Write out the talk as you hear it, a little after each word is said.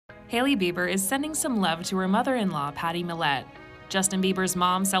Hailey Bieber is sending some love to her mother-in-law, Patty Millette. Justin Bieber's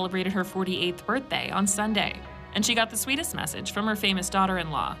mom celebrated her 48th birthday on Sunday, and she got the sweetest message from her famous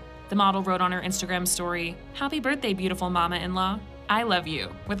daughter-in-law. The model wrote on her Instagram story, "Happy birthday, beautiful mama-in-law. I love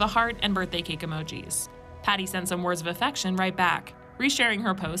you," with a heart and birthday cake emojis. Patty sent some words of affection right back, resharing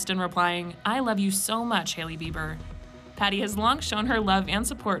her post and replying, "I love you so much, Hailey Bieber." Patty has long shown her love and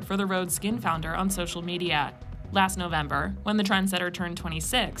support for the Rhodes Skin founder on social media. Last November, when the trendsetter turned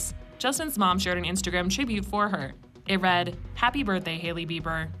 26, Justin's mom shared an Instagram tribute for her. It read, "Happy birthday, Hailey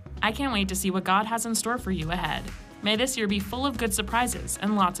Bieber. I can't wait to see what God has in store for you ahead. May this year be full of good surprises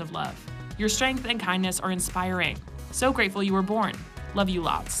and lots of love. Your strength and kindness are inspiring. So grateful you were born. Love you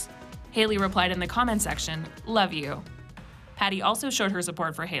lots." Hailey replied in the comment section, "Love you." Patty also showed her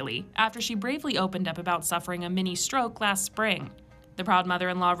support for Hailey after she bravely opened up about suffering a mini stroke last spring. The proud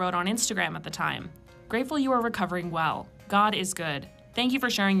mother-in-law wrote on Instagram at the time, "Grateful you are recovering well. God is good. Thank you for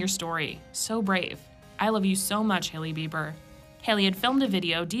sharing your story. So brave. I love you so much, Hailey Bieber." Hailey had filmed a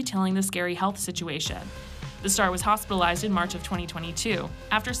video detailing the scary health situation. The star was hospitalized in March of 2022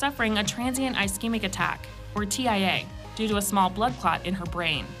 after suffering a transient ischemic attack, or TIA, due to a small blood clot in her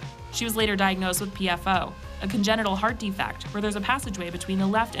brain. She was later diagnosed with PFO, a congenital heart defect where there's a passageway between the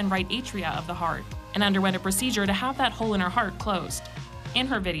left and right atria of the heart, and underwent a procedure to have that hole in her heart closed. In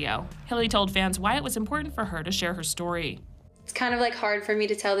her video, Hailey told fans why it was important for her to share her story. It's kind of like hard for me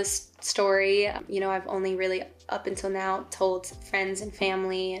to tell this story. I've only really up until now told friends and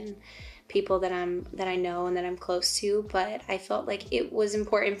family and people that I know and that I'm close to, but I felt like it was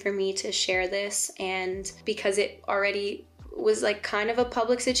important for me to share this, and because it already was like kind of a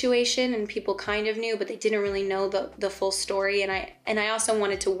public situation and people kind of knew, but they didn't really know the full story, and I also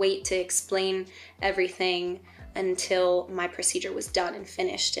wanted to wait to explain everything until my procedure was done and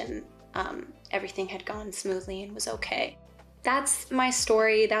finished and everything had gone smoothly and was okay. That's my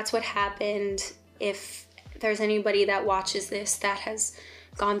story. That's what happened. If there's anybody that watches this that has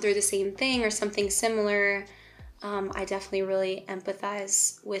gone through the same thing or something similar, I definitely really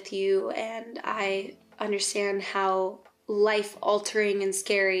empathize with you, and I understand how life-altering and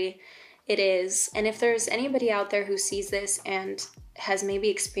scary it is. And if there's anybody out there who sees this and has maybe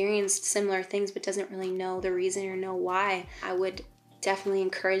experienced similar things but doesn't really know the reason or know why, I would definitely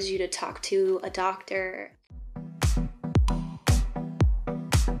encourage you to talk to a doctor.